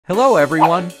Hello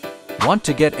everyone! Want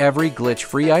to get every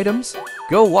glitch-free items?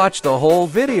 Go watch the whole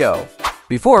video!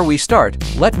 Before we start,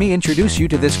 let me introduce you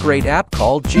to this great app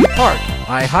called GPark.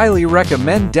 I highly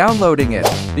recommend downloading it,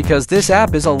 because this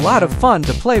app is a lot of fun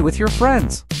to play with your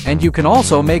friends. And you can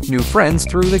also make new friends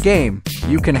through the game.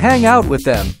 You can hang out with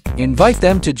them, invite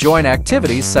them to join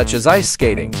activities such as ice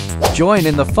skating. Join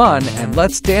in the fun and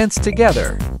let's dance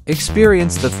together.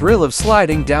 Experience the thrill of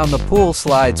sliding down the pool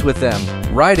slides with them.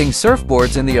 Riding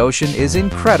surfboards in the ocean is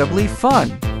incredibly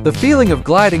fun. The feeling of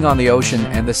gliding on the ocean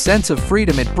and the sense of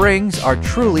freedom it brings are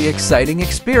truly exciting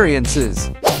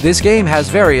experiences. This game has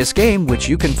various games which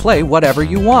you can play whatever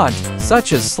you want,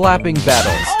 such as slapping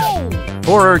battles,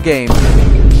 horror game,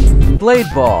 blade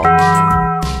ball,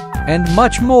 and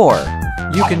much more.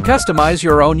 You can customize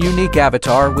your own unique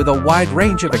avatar with a wide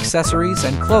range of accessories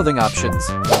and clothing options.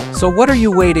 So what are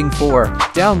you waiting for?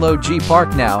 Download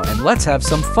GPark now and let's have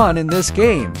some fun in this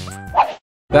game.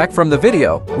 Back from the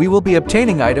video, we will be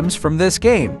obtaining items from this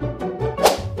game.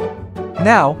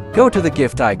 Now, go to the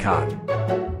gift icon.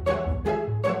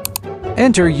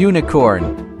 Enter unicorn.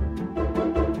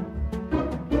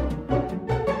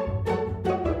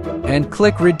 And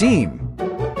click redeem.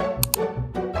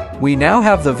 We now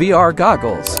have the VR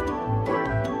goggles.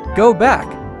 Go back.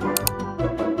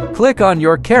 Click on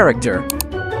your character.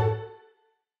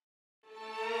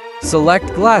 Select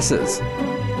glasses.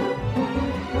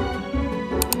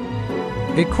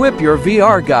 Equip your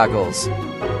VR goggles.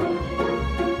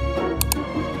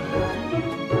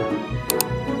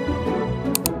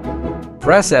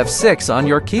 Press F6 on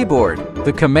your keyboard.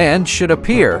 The command should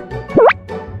appear.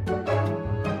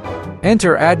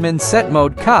 Enter admin set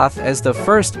mode Koth as the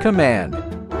first command.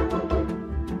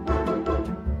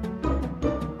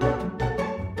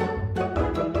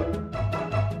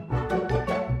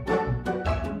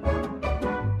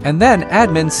 And then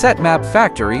admin set map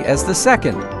factory as the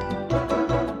second.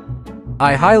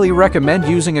 I highly recommend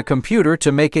using a computer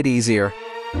to make it easier.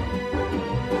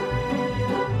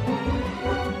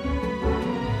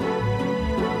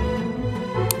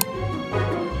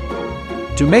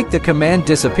 To make the command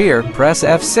disappear, press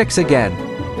F6 again.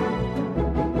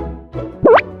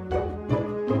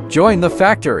 Join the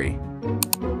factory.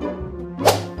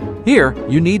 Here,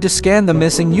 you need to scan the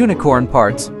missing unicorn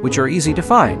parts, which are easy to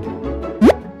find.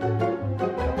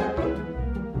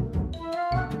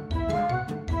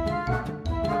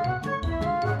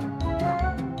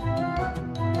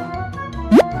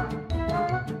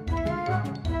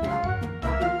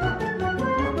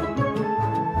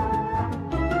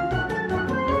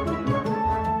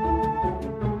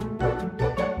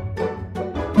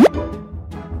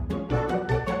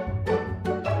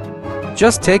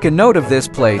 Just take a note of this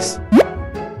place.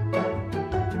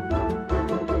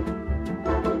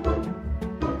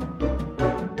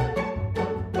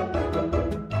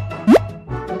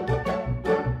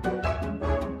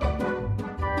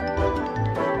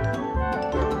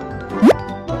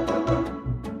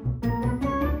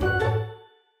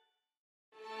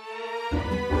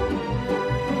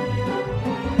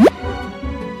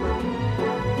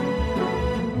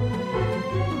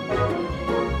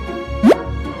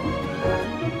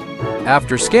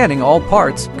 After scanning all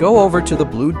parts, go over to the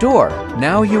blue door.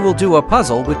 Now you will do a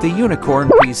puzzle with the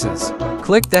unicorn pieces.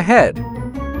 Click the head,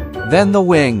 then the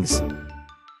wings,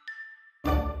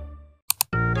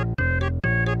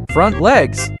 front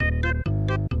legs,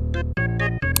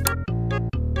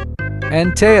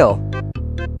 and tail.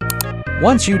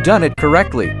 Once you've done it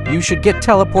correctly, you should get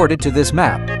teleported to this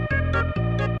map.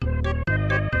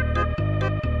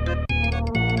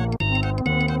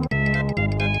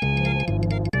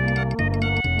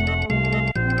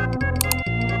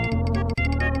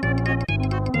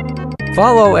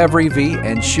 Follow every V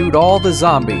and shoot all the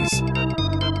zombies.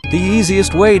 The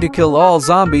easiest way to kill all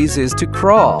zombies is to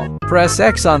crawl. Press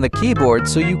X on the keyboard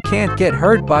so you can't get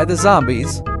hurt by the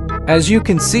zombies. As you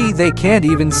can see, they can't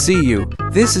even see you.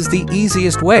 This is the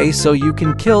easiest way so you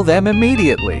can kill them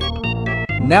immediately.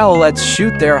 Now let's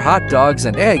shoot their hot dogs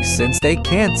and eggs since they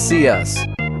can't see us.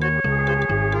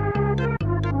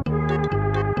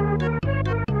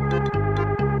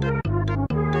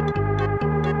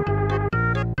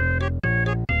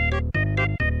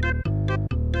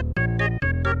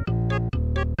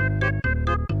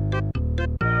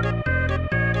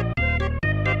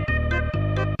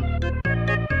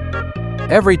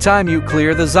 Every time you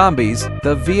clear the zombies,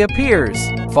 the V appears.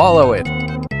 Follow it.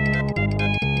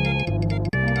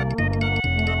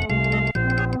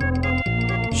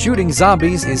 Shooting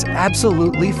zombies is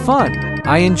absolutely fun.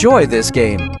 I enjoy this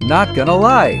game, not gonna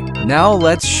lie. Now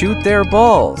let's shoot their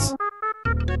balls.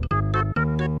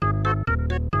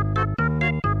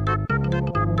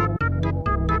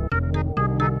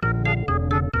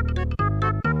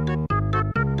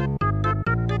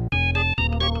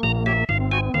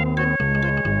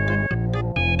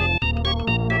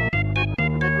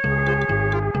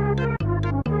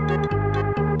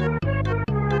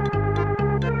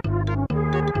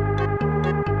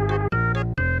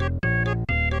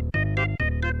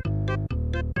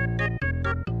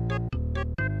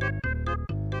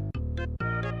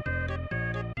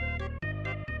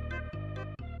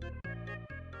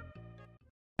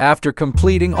 After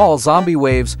completing all zombie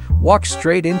waves, walk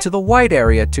straight into the white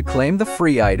area to claim the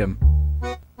free item.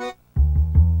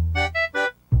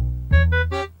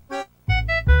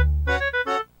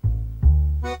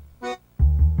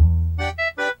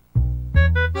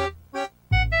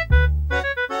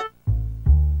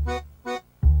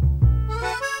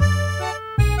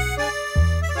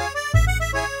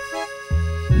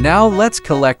 Now let's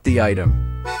collect the item.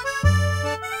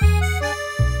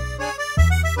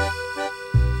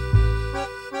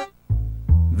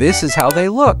 This is how they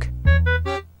look.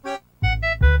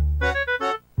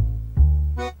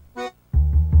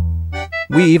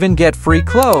 We even get free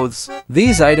clothes.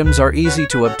 These items are easy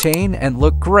to obtain and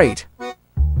look great.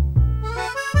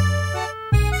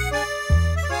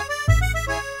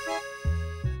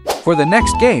 For the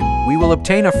next game, we will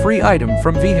obtain a free item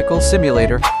from Vehicle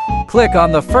Simulator. Click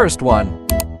on the first one.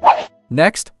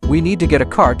 Next, we need to get a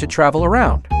car to travel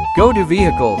around. Go to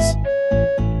Vehicles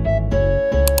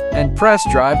and press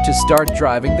Drive to start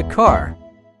driving the car.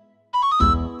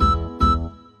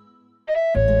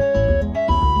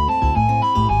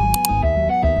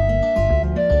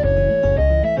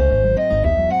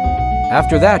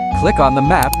 After that, click on the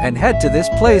map and head to this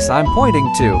place I'm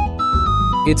pointing to.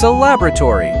 It's a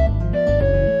laboratory.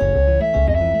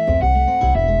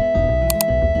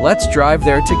 Let's drive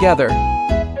there together.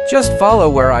 Just follow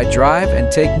where I drive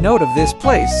and take note of this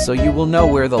place so you will know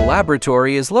where the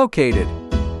laboratory is located.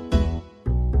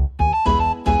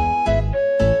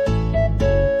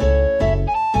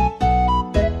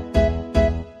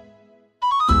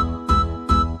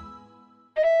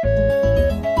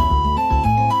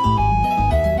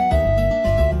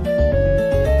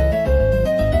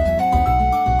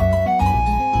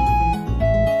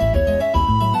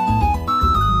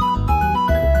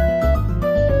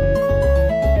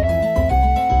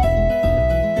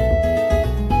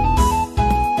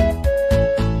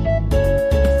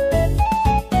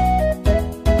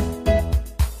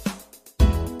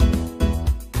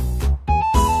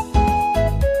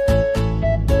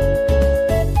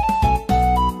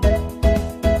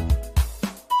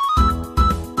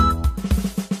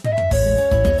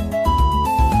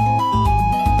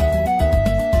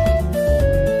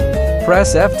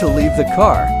 Press F to leave the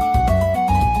car.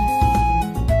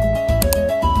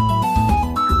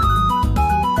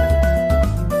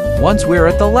 Once we're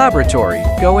at the laboratory,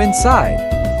 go inside.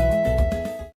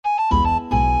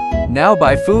 Now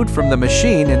buy food from the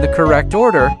machine in the correct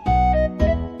order.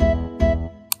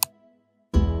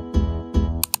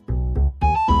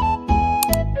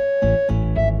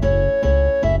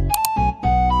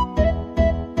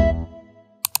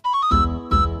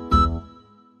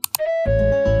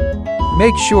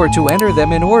 Make sure to enter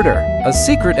them in order. A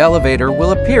secret elevator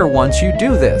will appear once you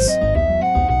do this.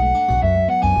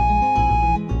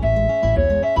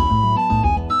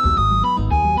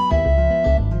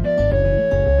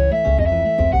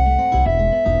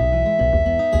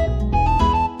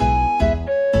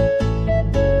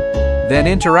 Then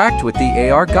interact with the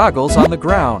AR goggles on the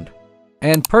ground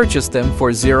and purchase them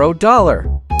for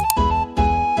 $0.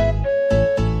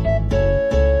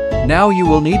 Now you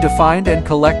will need to find and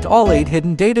collect all 8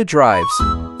 hidden data drives.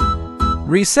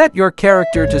 Reset your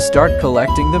character to start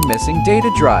collecting the missing data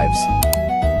drives.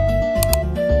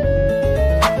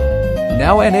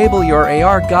 Now enable your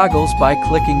AR goggles by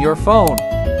clicking your phone.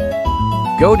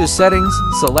 Go to Settings,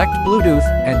 select Bluetooth,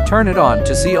 and turn it on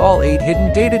to see all 8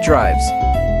 hidden data drives.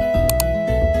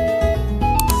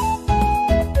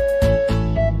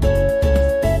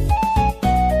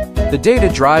 The data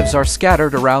drives are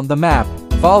scattered around the map.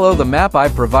 Follow the map I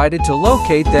provided to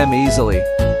locate them easily.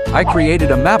 I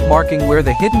created a map marking where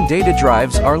the hidden data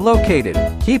drives are located.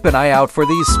 Keep an eye out for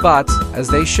these spots, as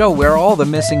they show where all the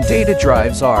missing data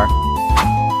drives are.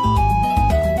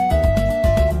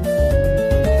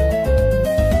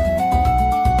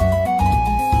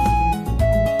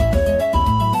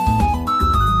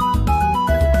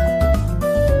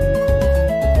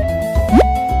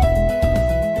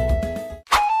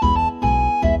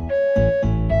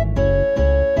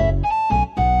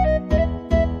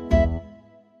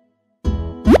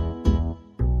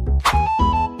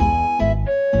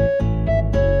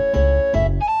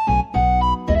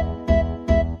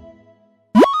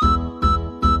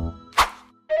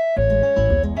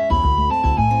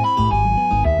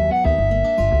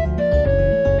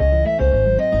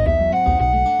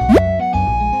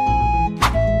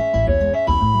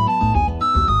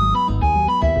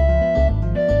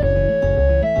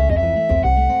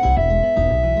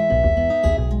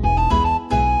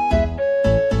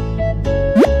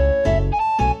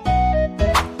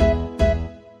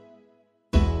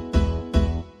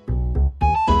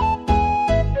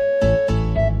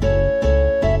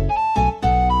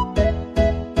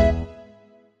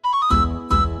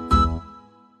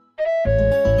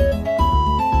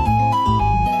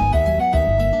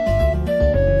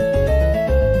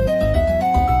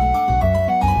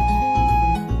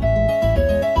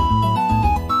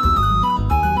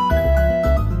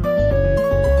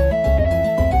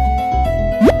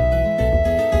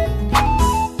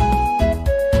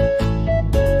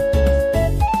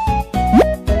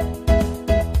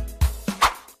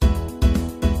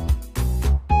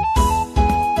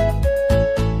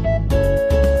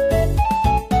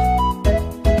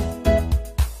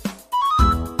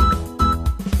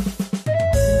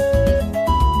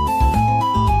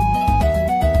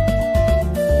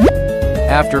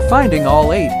 After finding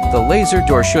all 8, the laser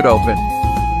door should open.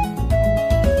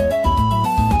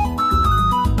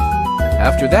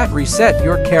 After that, reset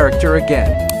your character again.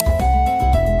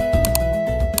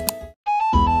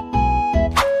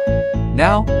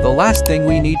 Now, the last thing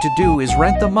we need to do is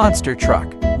rent the monster truck.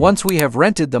 Once we have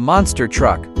rented the monster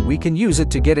truck, we can use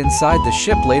it to get inside the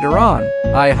ship later on.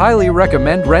 I highly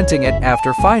recommend renting it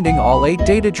after finding all 8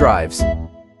 data drives.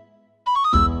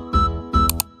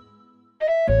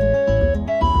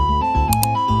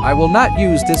 I will not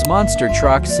use this monster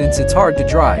truck since it's hard to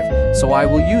drive, so I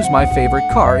will use my favorite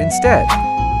car instead.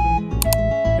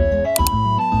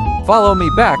 Follow me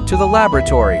back to the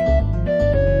laboratory.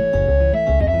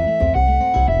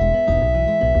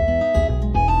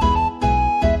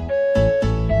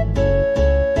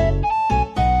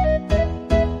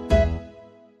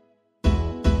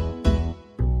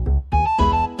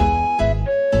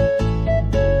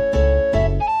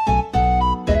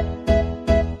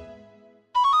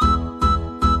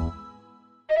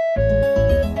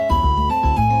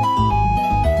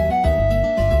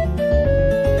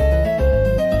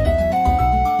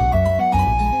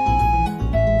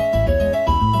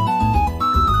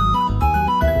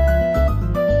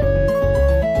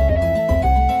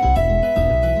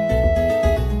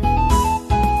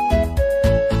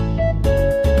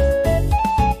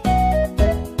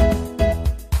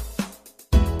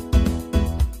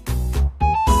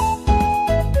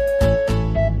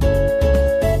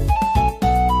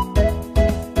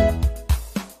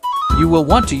 You will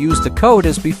want to use the code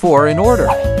as before in order.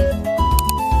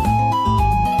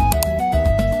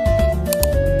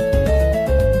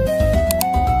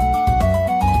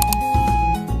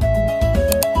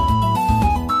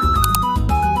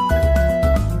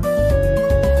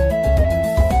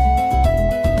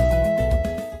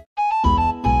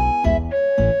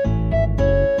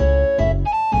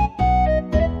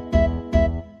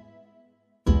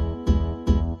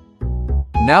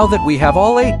 Now that we have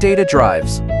all 8 data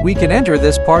drives, we can enter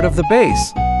this part of the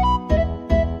base.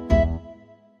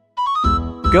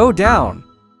 Go down.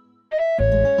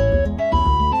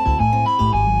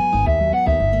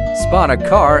 Spawn a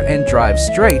car and drive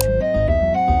straight.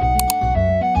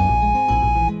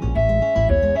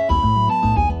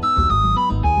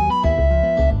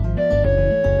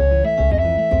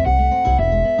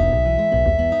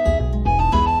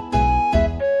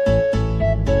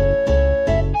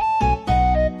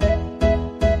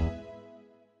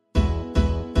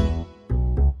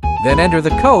 Then enter the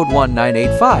code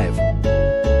 1985.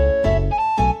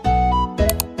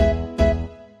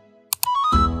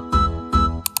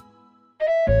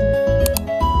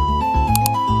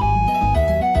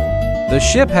 The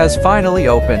ship has finally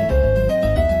opened.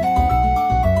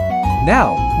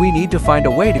 Now, we need to find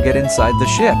a way to get inside the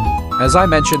ship. As I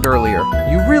mentioned earlier,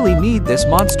 you really need this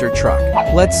monster truck.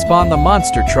 Let's spawn the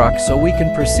monster truck so we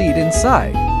can proceed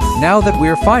inside. Now that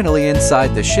we're finally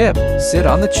inside the ship, sit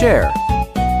on the chair.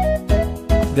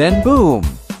 Then boom,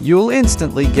 you'll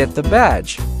instantly get the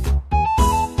badge.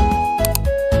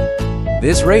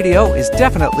 This radio is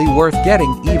definitely worth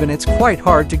getting, even it's quite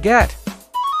hard to get.